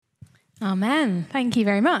Amen. Thank you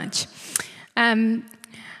very much.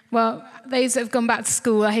 Well, those that have gone back to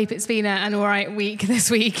school, I hope it's been an all right week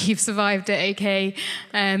this week. You've survived it okay.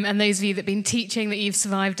 And those of you that have been teaching, that you've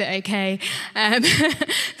survived it okay.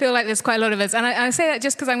 Feel like there's quite a lot of us. And I say that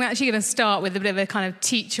just because I'm actually going to start with a bit of a kind of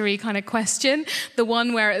teachery kind of question. The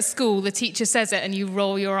one where at school the teacher says it and you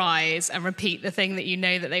roll your eyes and repeat the thing that you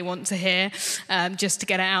know that they want to hear, just to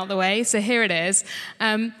get it out of the way. So here it is.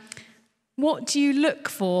 What do you look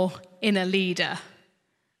for in a leader?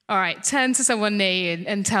 All right, turn to someone near you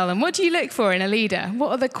and tell them, what do you look for in a leader? What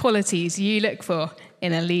are the qualities you look for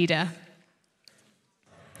in a leader?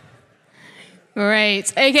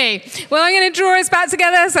 Great. Okay. Well, I'm going to draw us back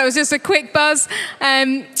together. So it was just a quick buzz.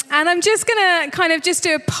 And I'm just going to kind of just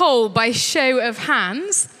do a poll by show of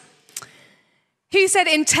hands. Who said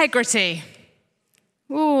integrity?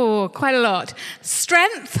 Ooh, quite a lot.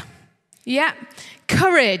 Strength? Yeah.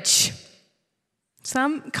 Courage?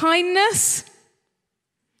 Some. Kindness?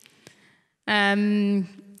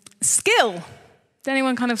 Skill. Does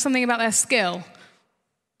anyone kind of something about their skill?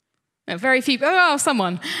 No, very few. Oh,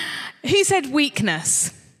 someone. Who said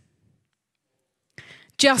weakness?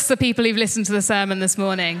 Just the people who've listened to the sermon this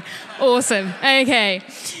morning. Awesome. Okay.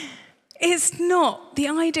 It's not, the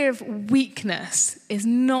idea of weakness is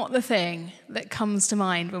not the thing that comes to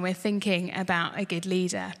mind when we're thinking about a good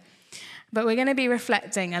leader. But we're going to be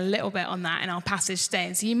reflecting a little bit on that in our passage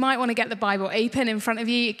today. So you might want to get the Bible open in front of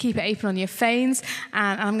you, keep it open on your phones,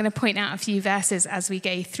 and I'm going to point out a few verses as we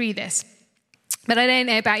go through this. But I don't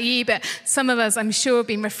know about you, but some of us, I'm sure, have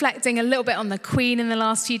been reflecting a little bit on the Queen in the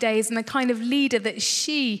last few days and the kind of leader that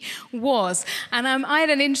she was. And I had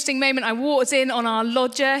an interesting moment. I walked in on our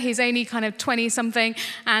lodger. He's only kind of 20-something,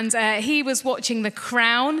 and he was watching The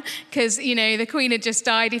Crown because, you know, the Queen had just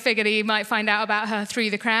died. He figured he might find out about her through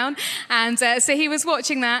The Crown. And so he was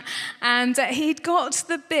watching that, and he'd got to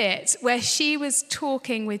the bit where she was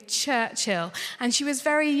talking with Churchill, and she was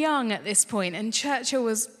very young at this point, and Churchill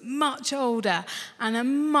was much older and a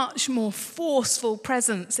much more forceful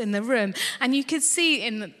presence in the room. And you could see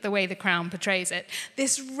in the way The Crown portrays it,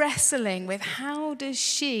 this wrestling with how does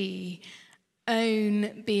she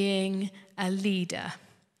own being a leader?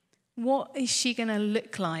 What is she going to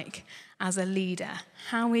look like as a leader?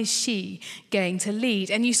 How is she going to lead?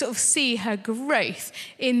 And you sort of see her growth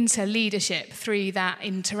into leadership through that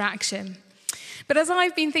interaction. But as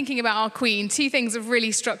I've been thinking about our Queen, two things have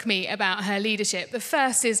really struck me about her leadership. The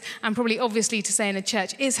first is, and probably obviously to say in a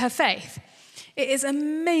church, is her faith. It is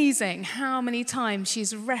amazing how many times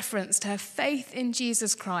she's referenced her faith in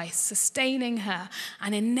Jesus Christ, sustaining her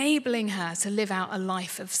and enabling her to live out a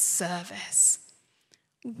life of service.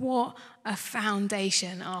 What a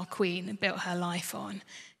foundation our Queen built her life on.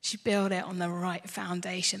 She built it on the right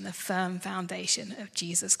foundation, the firm foundation of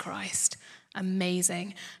Jesus Christ.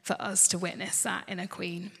 Amazing for us to witness that in a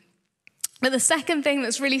Queen. But the second thing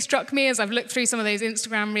that's really struck me as I've looked through some of those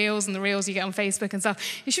Instagram reels and the reels you get on Facebook and stuff,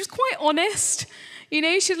 is she was quite honest. You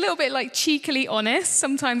know, she's a little bit like cheekily honest,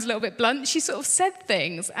 sometimes a little bit blunt. She sort of said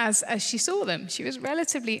things as she saw them. She was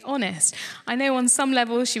relatively honest. I know on some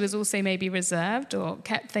levels she was also maybe reserved or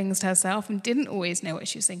kept things to herself and didn't always know what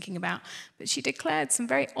she was thinking about. But she declared some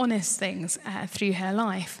very honest things through her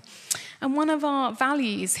life. And one of our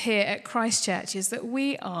values here at Christ Church is that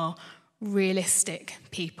we are realistic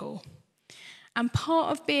people. And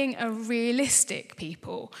part of being a realistic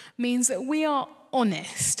people means that we are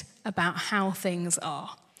honest about how things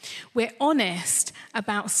are. We're honest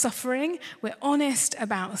about suffering. We're honest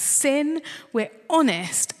about sin. We're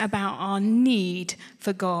honest about our need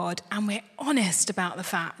for God. And we're honest about the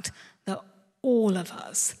fact that all of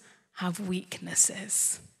us have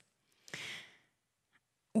weaknesses.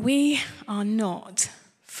 We are not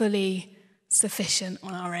fully sufficient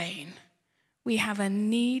on our own. We have a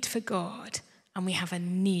need for God and we have a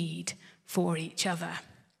need for each other.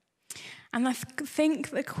 And I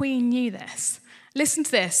think the Queen knew this. Listen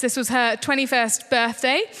to this. This was her 21st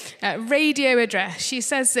birthday radio address. She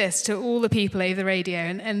says this to all the people over the radio.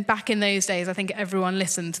 And back in those days, I think everyone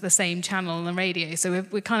listened to the same channel on the radio. So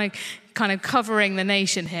we're kind of covering the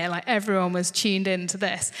nation here. Like everyone was tuned into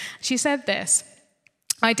this. She said this: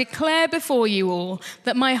 I declare before you all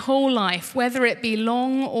that my whole life, whether it be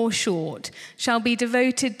long or short, shall be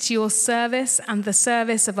devoted to your service and the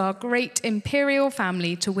service of our great imperial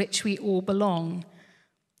family to which we all belong.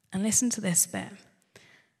 And listen to this bit.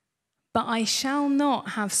 But I shall not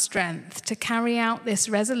have strength to carry out this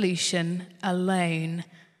resolution alone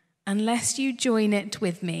unless you join it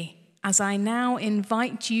with me, as I now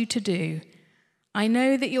invite you to do. I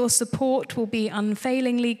know that your support will be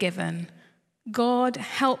unfailingly given. God,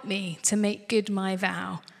 help me to make good my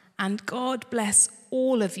vow, and God bless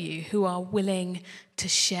all of you who are willing to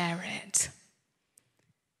share it.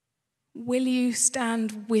 Will you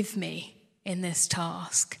stand with me in this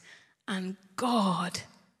task? And God,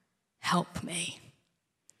 help me.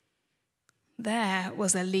 There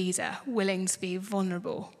was a leader willing to be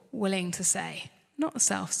vulnerable, willing to say, not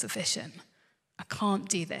self-sufficient, I can't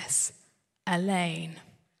do this alone.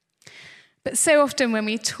 But so often when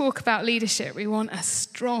we talk about leadership, we want a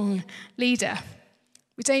strong leader.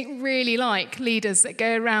 We don't really like leaders that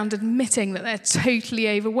go around admitting that they're totally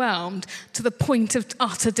overwhelmed to the point of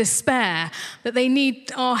utter despair, that they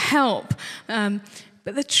need our help.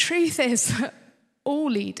 But the truth is that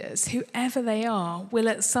all leaders, whoever they are, will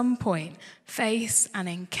at some point face and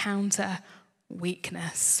encounter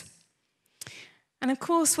weakness. And of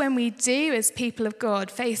course, when we do, as people of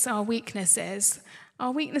God, face our weaknesses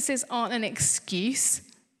aren't an excuse.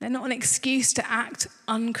 They're not an excuse to act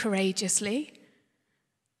uncourageously.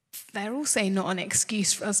 They're also not an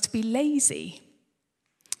excuse for us to be lazy,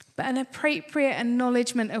 but an appropriate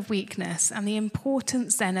acknowledgement of weakness and the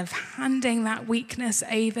importance then of handing that weakness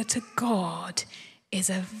over to God is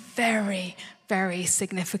a very, very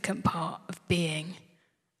significant part of being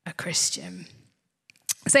a Christian.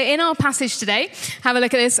 So in our passage today, have a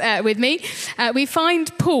look at this with me. We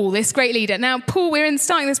find Paul, this great leader. Now, Paul, we're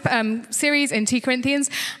starting this series in 2 Corinthians,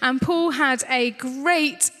 and Paul had a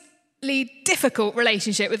greatly difficult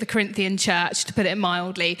relationship with the Corinthian church, to put it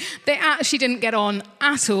mildly. They actually didn't get on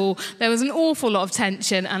at all. There was an awful lot of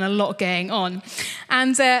tension and a lot going on.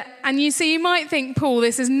 And you might think, Paul,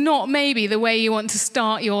 this is not maybe the way you want to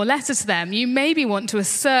start your letter to them. You maybe want to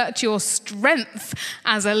assert your strength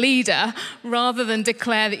as a leader rather than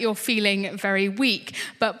declare that you're feeling very weak.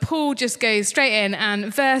 But Paul just goes straight in,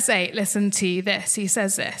 and verse 8, listen to this. He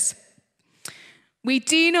says this: "We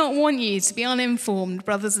do not want you to be uninformed,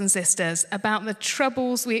 brothers and sisters, about the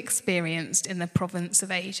troubles we experienced in the province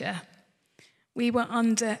of Asia. We were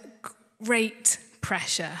under great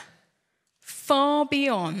pressure, far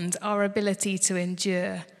beyond our ability to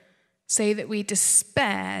endure, so that we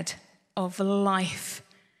despaired of life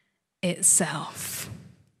itself."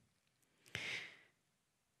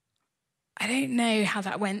 I don't know how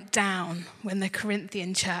that went down when the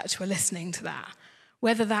Corinthian church were listening to that.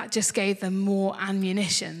 Whether that just gave them more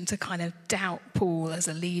ammunition to kind of doubt Paul as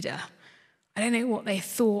a leader. I don't know what they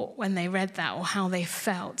thought when they read that or how they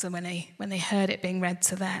felt and when they heard it being read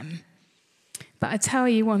to them. But I tell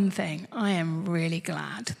you one thing, I am really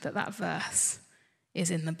glad that verse is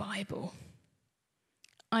in the Bible.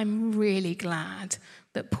 I'm really glad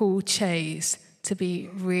that Paul chose to be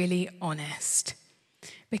really honest.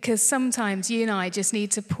 Because sometimes you and I just need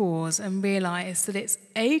to pause and realize that it's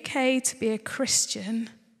okay to be a Christian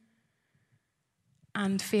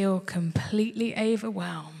and feel completely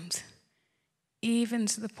overwhelmed, even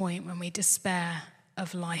to the point when we despair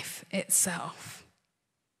of life itself.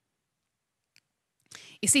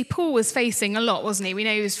 You see, Paul was facing a lot, wasn't he? We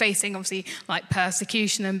know he was facing, obviously, like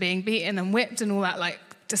persecution and being beaten and whipped and all that, like,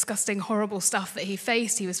 disgusting, horrible stuff that he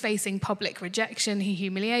faced. He was facing public rejection,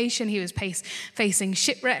 humiliation. He was facing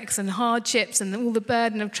shipwrecks and hardships and all the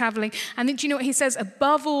burden of traveling. And do you know what he says?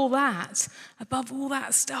 Above all that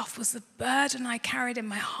stuff was the burden I carried in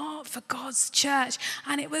my heart for God's church.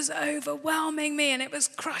 And it was overwhelming me and it was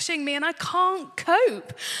crushing me. And I can't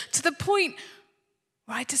cope, to the point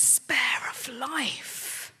where I despair of life.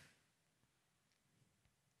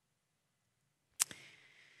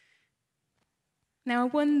 Now, I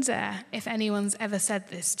wonder if anyone's ever said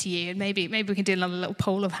this to you, and maybe we can do another little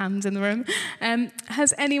poll of hands in the room.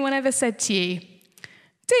 Has anyone ever said to you,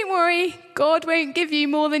 "Don't worry, God won't give you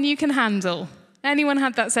more than you can handle"? Anyone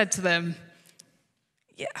had that said to them?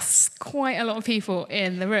 Yes, quite a lot of people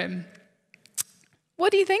in the room.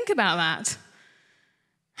 What do you think about that?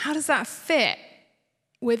 How does that fit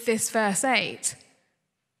with this verse 8,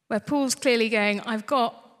 where Paul's clearly going, I've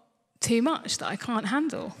got too much that I can't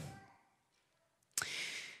handle?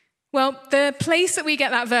 Well, the place that we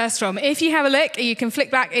get that verse from, if you have a look, you can flick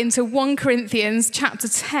back into 1 Corinthians chapter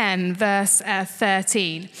 10, verse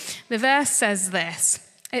 13. The verse says this.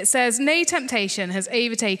 It says, "No temptation has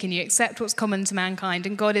overtaken you except what's common to mankind,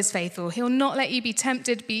 and God is faithful. He'll not let you be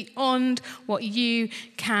tempted beyond what you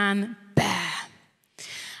can bear."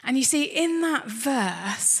 And you see, in that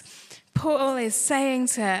verse, Paul is saying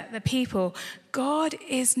to the people, God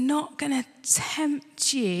is not going to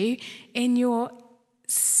tempt you in your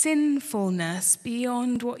sinfulness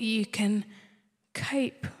beyond what you can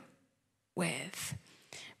cope with.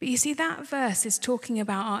 But you see, that verse is talking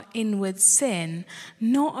about our inward sin,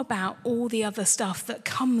 not about all the other stuff that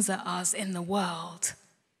comes at us in the world.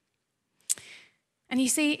 And you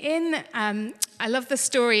see, I love the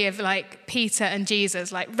story of like Peter and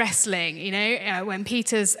Jesus, like wrestling, when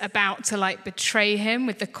Peter's about to like betray him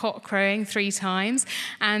with the cock crowing 3 times.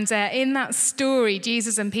 And in that story,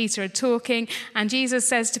 Jesus and Peter are talking, and Jesus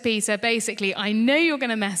says to Peter, basically, I know you're going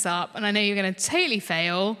to mess up, and I know you're going to totally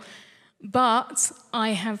fail, but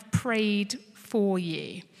I have prayed for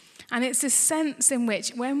you. And it's this sense in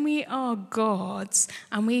which when we are God's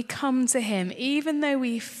and we come to him, even though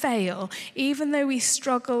we fail, even though we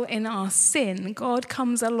struggle in our sin, God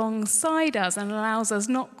comes alongside us and allows us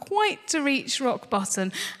not quite to reach rock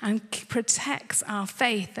bottom and protects our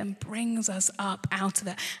faith and brings us up out of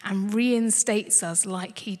it and reinstates us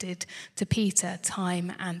like he did to Peter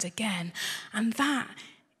time and again. And that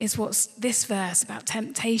is what this verse about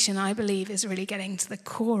temptation, I believe, is really getting to the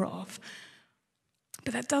core of.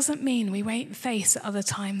 But that doesn't mean we won't face at other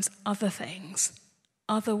times other things,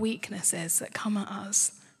 other weaknesses that come at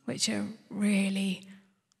us, which are really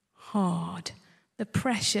hard. The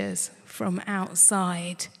pressures from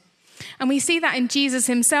outside. And we see that in Jesus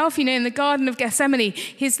himself, in the Garden of Gethsemane.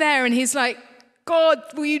 He's there and he's like, God,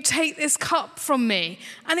 will you take this cup from me?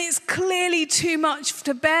 And it's clearly too much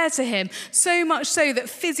to bear to him. So much so that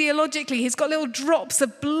physiologically he's got little drops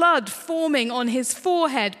of blood forming on his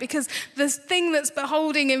forehead because the thing that's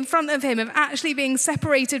beholding in front of him of actually being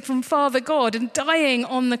separated from Father God and dying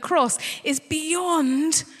on the cross is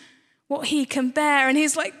beyond what he can bear. And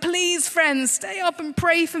he's like, please, friends, stay up and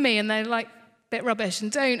pray for me. And they're like, bit rubbish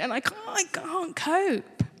and don't. And I can't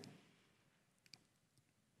cope.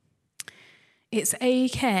 It's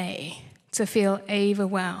okay to feel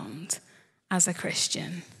overwhelmed as a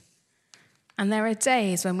Christian. And there are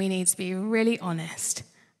days when we need to be really honest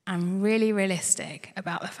and really realistic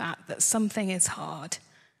about the fact that something is hard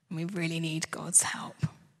and we really need God's help.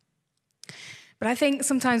 But I think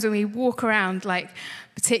sometimes when we walk around, like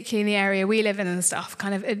particularly in the area we live in and stuff,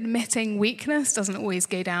 kind of admitting weakness doesn't always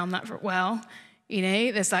go down that well.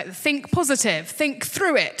 There's like think positive, think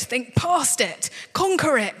through it, think past it,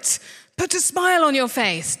 conquer it. Put a smile on your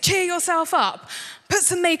face, cheer yourself up, put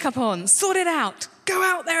some makeup on, sort it out, go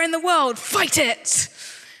out there in the world, fight it,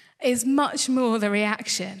 is much more the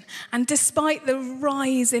reaction. And despite the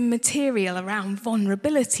rise in material around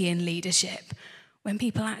vulnerability in leadership, when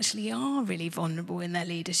people actually are really vulnerable in their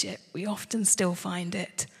leadership, we often still find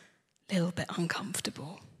it a little bit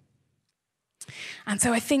uncomfortable. And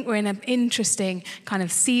so I think we're in an interesting kind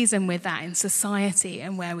of season with that in society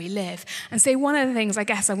and where we live. And so one of the things I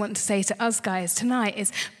guess I want to say to us guys tonight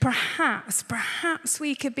is perhaps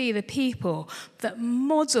we could be the people that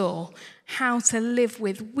model how to live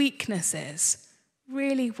with weaknesses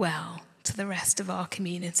really well to the rest of our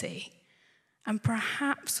community. And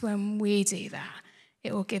perhaps when we do that,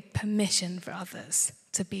 it will give permission for others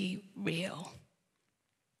to be real.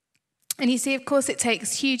 And you see, of course, it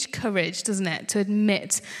takes huge courage, doesn't it, to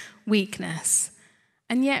admit weakness.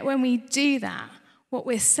 And yet when we do that, what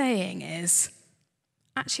we're saying is,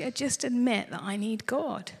 actually, I just admit that I need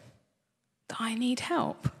God, that I need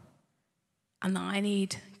help, and that I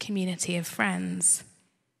need community of friends.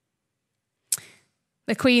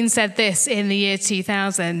 The Queen said this in the year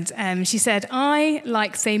 2000. She said, I,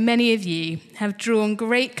 like so many of you, have drawn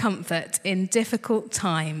great comfort in difficult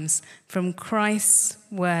times from Christ's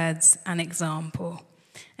words and example.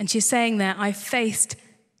 And she's saying there, I've faced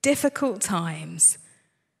difficult times,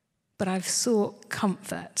 but I've sought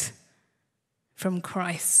comfort from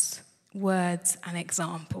Christ's words and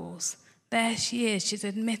examples. There she is. She's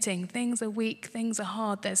admitting things are weak, things are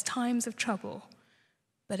hard. There's times of trouble,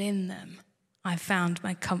 but in them, I found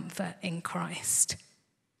my comfort in Christ.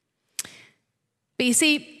 But you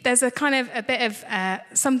see, there's a bit of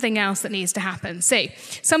something else that needs to happen. So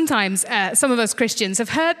sometimes some of us Christians have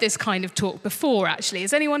heard this kind of talk before, actually.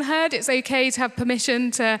 Has anyone heard it's okay to have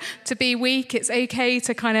permission to be weak? It's okay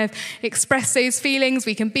to kind of express those feelings.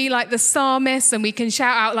 We can be like the psalmist and we can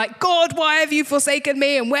shout out like, God, why have you forsaken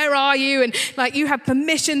me? And where are you? And like you have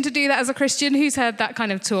permission to do that as a Christian. Who's heard that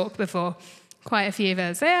kind of talk before? Quite a few of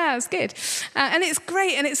us. Yeah, it's good. And it's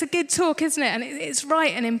great, and it's a good talk, isn't it? And it's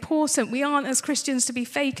right and important. We aren't as Christians to be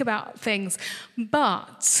fake about things.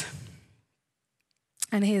 But,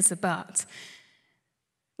 and here's the but,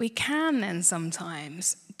 we can then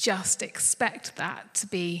sometimes just expect that to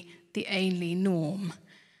be the only norm.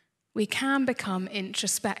 We can become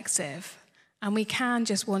introspective, and we can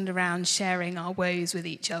just wander around sharing our woes with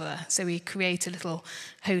each other. So we create a little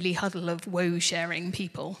holy huddle of woe-sharing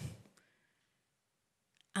people.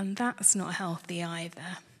 And that's not healthy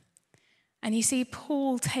either. And you see,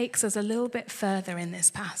 Paul takes us a little bit further in this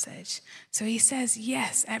passage. So he says,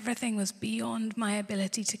 yes, everything was beyond my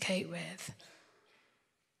ability to cope with.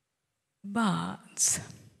 but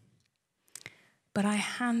I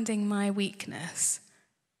handing my weakness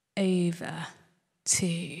over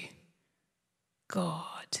to God.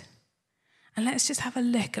 And let's just have a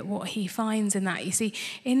look at what he finds in that. You see,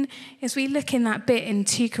 as we look in that bit in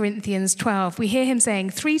 2 Corinthians 12, we hear him saying,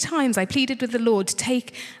 3 times I pleaded with the Lord to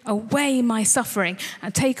take away my suffering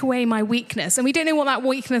and take away my weakness. And we don't know what that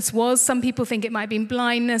weakness was. Some people think it might have been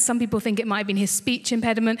blindness. Some people think it might have been his speech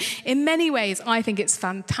impediment. In many ways, I think it's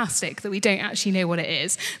fantastic that we don't actually know what it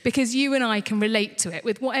is, because you and I can relate to it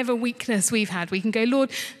with whatever weakness we've had. We can go,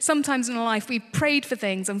 Lord, sometimes in our life we've prayed for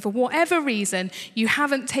things, and for whatever reason, you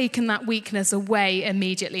haven't taken that weakness away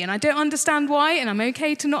immediately. And I don't understand why, and I'm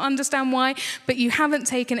okay to not understand why, but you haven't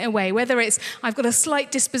taken it away. Whether it's I've got a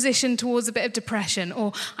slight disposition towards a bit of depression,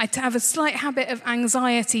 or I have a slight habit of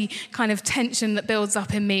anxiety kind of tension that builds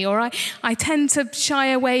up in me, or I tend to shy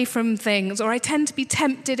away from things, or I tend to be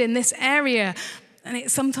tempted in this area, and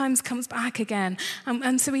it sometimes comes back again.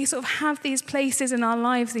 And so we sort of have these places in our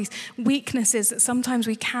lives, these weaknesses that sometimes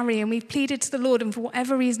we carry, and we've pleaded to the Lord, and for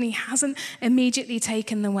whatever reason, he hasn't immediately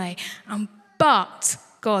taken them away. But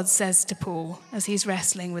God says to Paul, as he's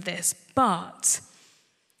wrestling with this, but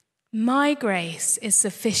my grace is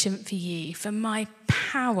sufficient for you, for my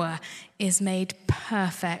power is made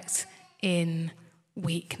perfect in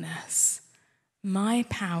weakness. My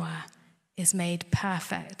power is made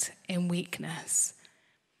perfect in weakness.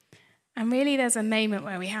 And really there's a moment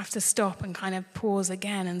where we have to stop and kind of pause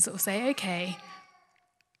again and sort of say, okay,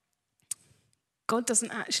 God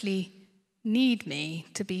doesn't actually need me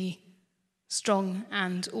to be strong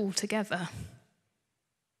and all together.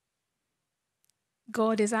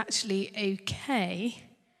 God is actually okay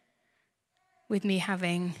with me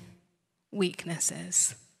having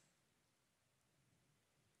weaknesses.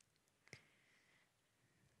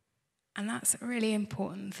 And that's a really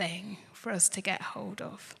important thing for us to get hold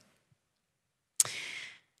of.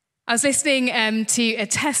 I was listening to a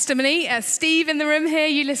testimony. Steve in the room here,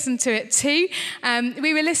 you listened to it too.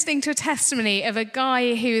 We were listening to a testimony of a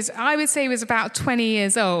guy who I would say was about 20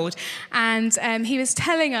 years old. And he was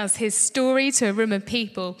telling us his story to a room of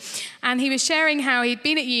people. And he was sharing how he'd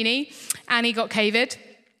been at uni and he got COVID.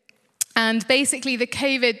 And basically the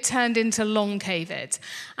COVID turned into long COVID.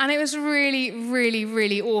 And it was really, really,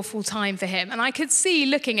 really awful time for him. And I could see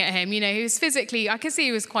looking at him, he was physically, I could see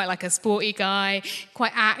he was quite like a sporty guy,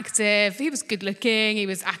 quite active. He was good looking, he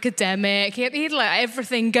was academic, he had like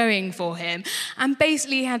everything going for him. And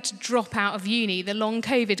basically he had to drop out of uni. The long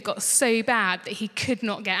COVID got so bad that he could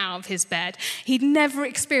not get out of his bed. He'd never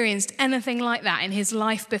experienced anything like that in his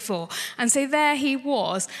life before. And so there he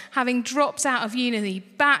was, having dropped out of uni,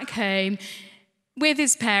 back home, with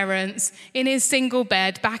his parents, in his single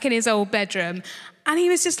bed, back in his old bedroom. And he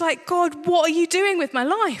was just like, God, what are you doing with my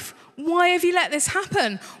life? Why have you let this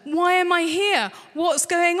happen? Why am I here? What's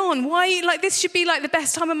going on? This should be like the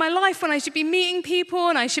best time of my life, when I should be meeting people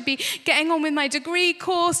and I should be getting on with my degree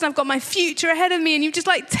course and I've got my future ahead of me, and you've just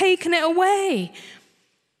taken it away.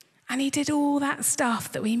 And he did all that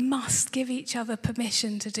stuff that we must give each other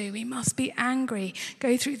permission to do. We must be angry,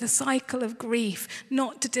 go through the cycle of grief,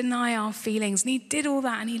 not to deny our feelings. And he did all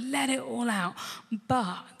that and he let it all out.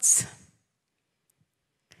 But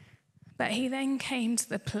he then came to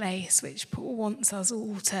the place which Paul wants us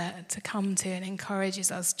all to come to and encourages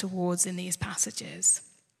us towards in these passages,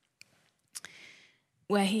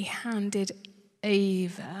 where he handed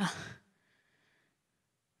over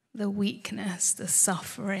the weakness, the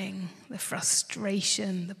suffering, the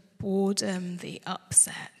frustration, the boredom, the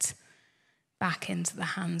upset back into the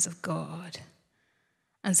hands of God.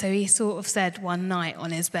 And so he sort of said one night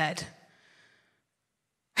on his bed,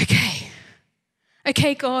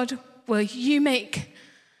 okay, God, will you make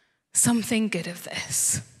something good of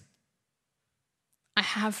this? I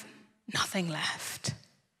have nothing left.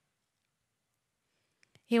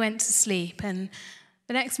 He went to sleep, and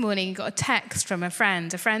the next morning, he got a text from a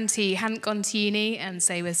friend who hadn't gone to uni, and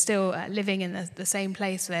so was still living in the same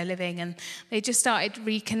place where they're living, and they just started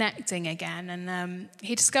reconnecting again. And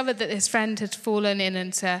he discovered that this friend had fallen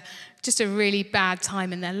into just a really bad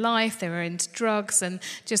time in their life. They were into drugs, and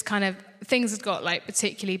just kind of things had got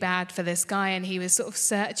particularly bad for this guy, and he was sort of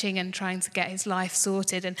searching and trying to get his life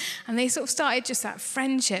sorted. And they sort of started just that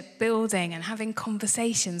friendship building and having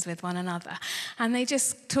conversations with one another. And they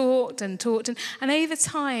just talked and talked. And over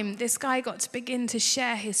time, this guy got to begin to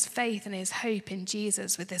share his faith and his hope in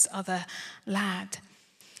Jesus with this other lad.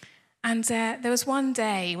 And there was one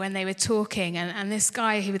day when they were talking, and this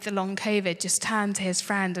guy who with the long COVID just turned to his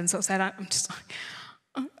friend and sort of said,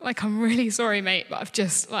 I'm really sorry, mate, but I've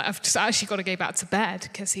just actually got to go back to bed,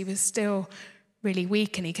 because he was still really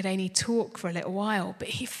weak and he could only talk for a little while. But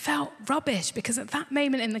he felt rubbish because at that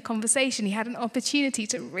moment in the conversation, he had an opportunity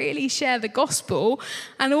to really share the gospel.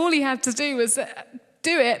 And all he had to do was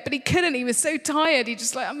do it, but he couldn't. He was so tired. He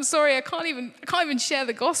just like, I'm sorry, I can't even share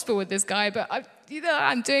the gospel with this guy, but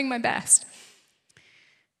I'm doing my best.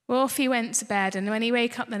 Well, off he went to bed, and when he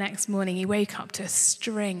woke up the next morning, he woke up to a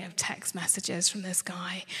string of text messages from this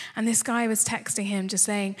guy. And this guy was texting him just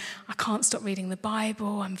saying, I can't stop reading the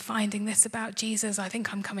Bible. I'm finding this about Jesus. I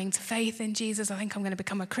think I'm coming to faith in Jesus. I think I'm going to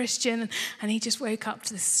become a Christian. And he just woke up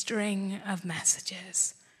to this string of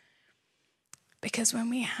messages. Because when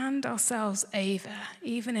we hand ourselves over,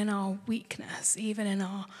 even in our weakness, even in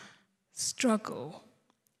our struggle,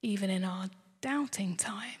 even in our doubting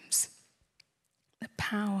times, the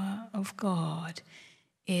power of God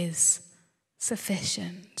is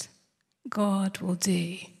sufficient. God will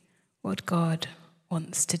do what God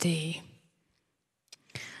wants to do.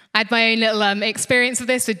 I had my own little experience of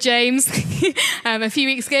this with James a few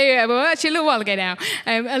weeks ago, well, actually a little while ago now.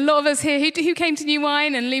 A lot of us here who came to New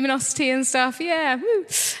Wine and Luminosity and stuff, yeah, woo.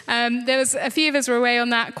 There was a few of us were away on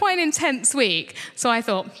that, quite an intense week. So I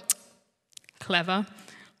thought, clever.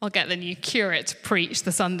 I'll get the new curate to preach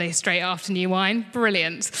the Sunday straight after New Wine.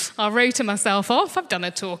 Brilliant. I'll rota myself off. I've done a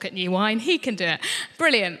talk at New Wine. He can do it.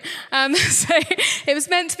 Brilliant. So it was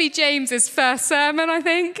meant to be James's first sermon, I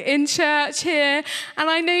think, in church here. And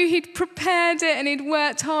I knew he'd prepared it and he'd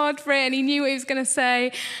worked hard for it and he knew what he was going to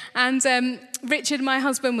say. And Richard, my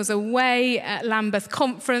husband, was away at Lambeth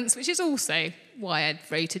Conference, which is also why I'd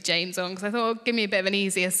voted James on, because I thought, oh, give me a bit of an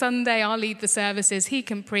easier Sunday. I'll lead the services. He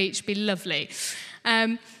can preach. Be lovely.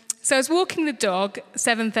 So I was walking the dog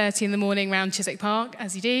 7:30 in the morning around Chiswick Park,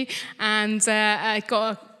 as you do, and I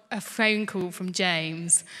got a phone call from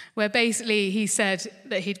James where basically he said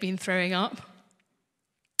that he'd been throwing up.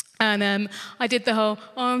 And I did the whole,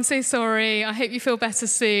 oh, I'm so sorry, I hope you feel better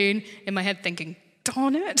soon, in my head thinking,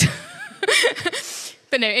 darn it.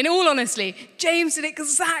 But no, in all honesty, James did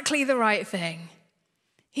exactly the right thing.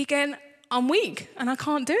 He going, I'm weak and I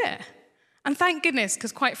can't do it. And thank goodness,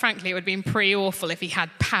 because quite frankly, it would have been pretty awful if he had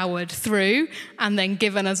powered through and then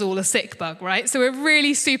given us all a sick bug, right? So we're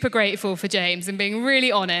really super grateful for James and being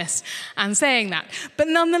really honest and saying that. But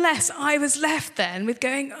nonetheless, I was left then with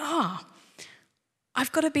going,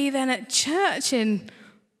 I've got to be then at church in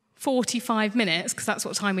 45 minutes, because that's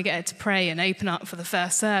what time we get to pray and open up for the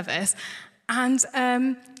first service. And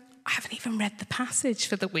I haven't even read the passage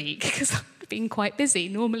for the week, because I've been quite busy.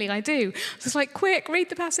 Normally I do. So it's like, quick, read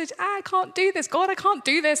the passage. I can't do this. God, I can't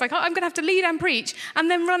do this. I'm going to have to lead and preach,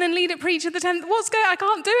 and then run and lead and preach at the 10th. What's going on? I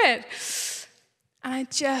can't do it. And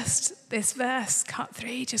this verse cut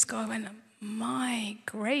through, just God went, my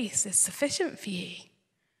grace is sufficient for you.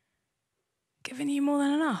 Giving you more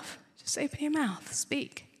than enough. Just open your mouth,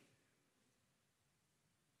 speak.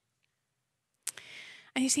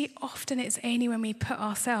 And you see, often it's only when we put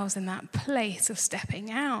ourselves in that place of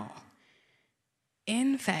stepping out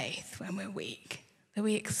in faith when we're weak that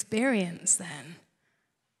we experience then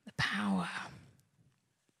the power.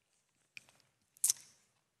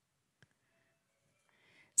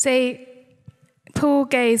 So Paul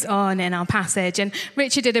goes on in our passage, and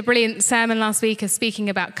Richard did a brilliant sermon last week of speaking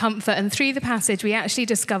about comfort, and through the passage we actually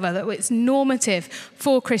discover that it's normative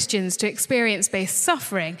for Christians to experience both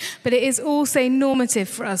suffering, but it is also normative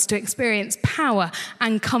for us to experience power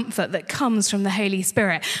and comfort that comes from the Holy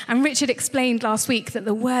Spirit. And Richard explained last week that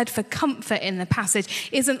the word for comfort in the passage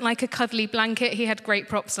isn't like a cuddly blanket. He had great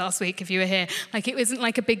props last week if you were here. Like, it isn't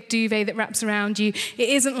like a big duvet that wraps around you. It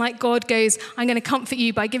isn't like God goes, I'm going to comfort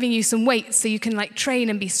you by giving you some weights so you can train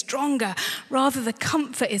and be stronger. Rather, the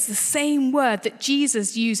comfort is the same word that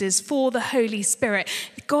Jesus uses for the Holy Spirit.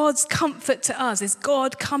 God's comfort to us is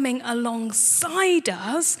God coming alongside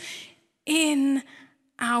us in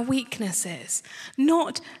our weaknesses.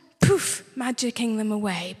 Not poof, magicking them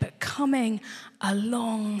away, but coming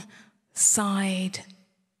alongside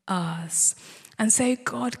us. And so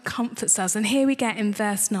God comforts us. And here we get in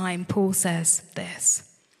verse 9, Paul says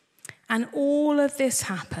this, and all of this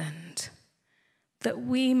happened that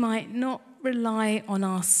we might not rely on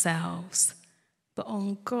ourselves, but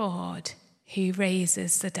on God who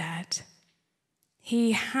raises the dead.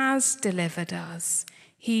 He has delivered us.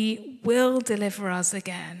 He will deliver us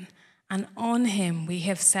again. And on him we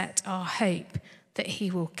have set our hope that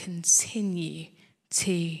he will continue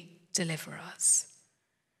to deliver us.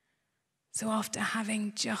 So after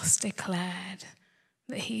having just declared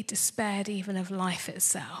that he despaired even of life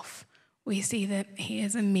itself, we see that he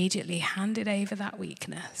has immediately handed over that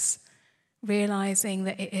weakness, realizing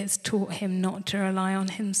that it has taught him not to rely on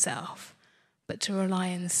himself, but to rely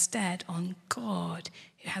instead on God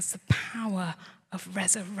who has the power of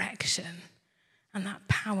resurrection. And that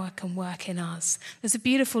power can work in us. There's a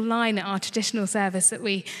beautiful line at our traditional service that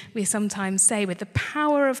we sometimes say, with the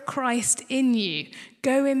power of Christ in you,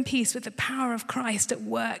 go in peace with the power of Christ at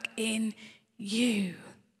work in you.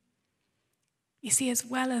 You see, as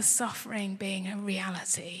well as suffering being a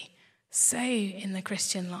reality, so in the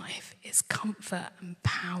Christian life is comfort and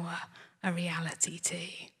power a reality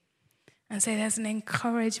too. And so there's an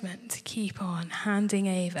encouragement to keep on handing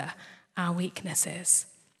over our weaknesses,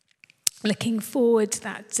 looking forward to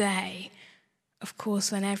that day, of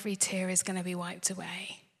course, when every tear is going to be wiped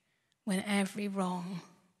away, when every wrong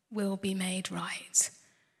will be made right,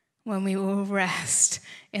 when we will rest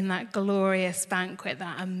in that glorious banquet,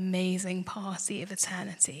 that amazing party of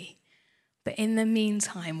eternity. But in the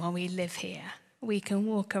meantime, while we live here, we can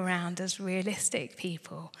walk around as realistic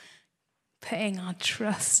people, putting our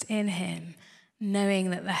trust in him,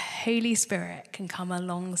 knowing that the Holy Spirit can come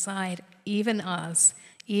alongside even us,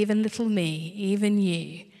 even little me, even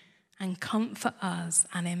you, and comfort us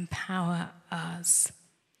and empower us.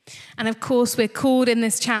 And of course, we're called in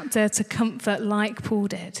this chapter to comfort like Paul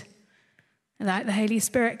did. Like the Holy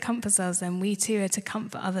Spirit comforts us, and we too are to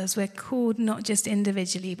comfort others. We're called not just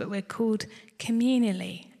individually, but we're called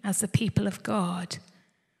communally as the people of God.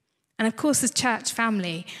 And of course, as church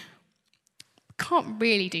family, can't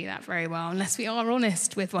really do that very well unless we are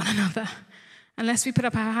honest with one another. Unless we put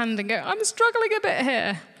up our hand and go, I'm struggling a bit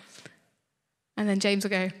here. And then James will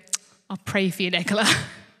go, I'll pray for you, Nicola.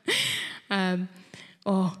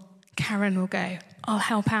 Or Karen will go, I'll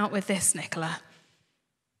help out with this, Nicola.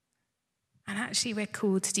 And actually we're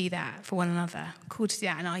called to do that for one another. We're called to do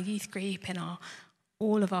that in our youth group, in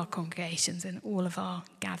all of our congregations, in all of our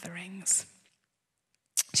gatherings.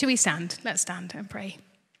 Shall we stand? Let's stand and pray.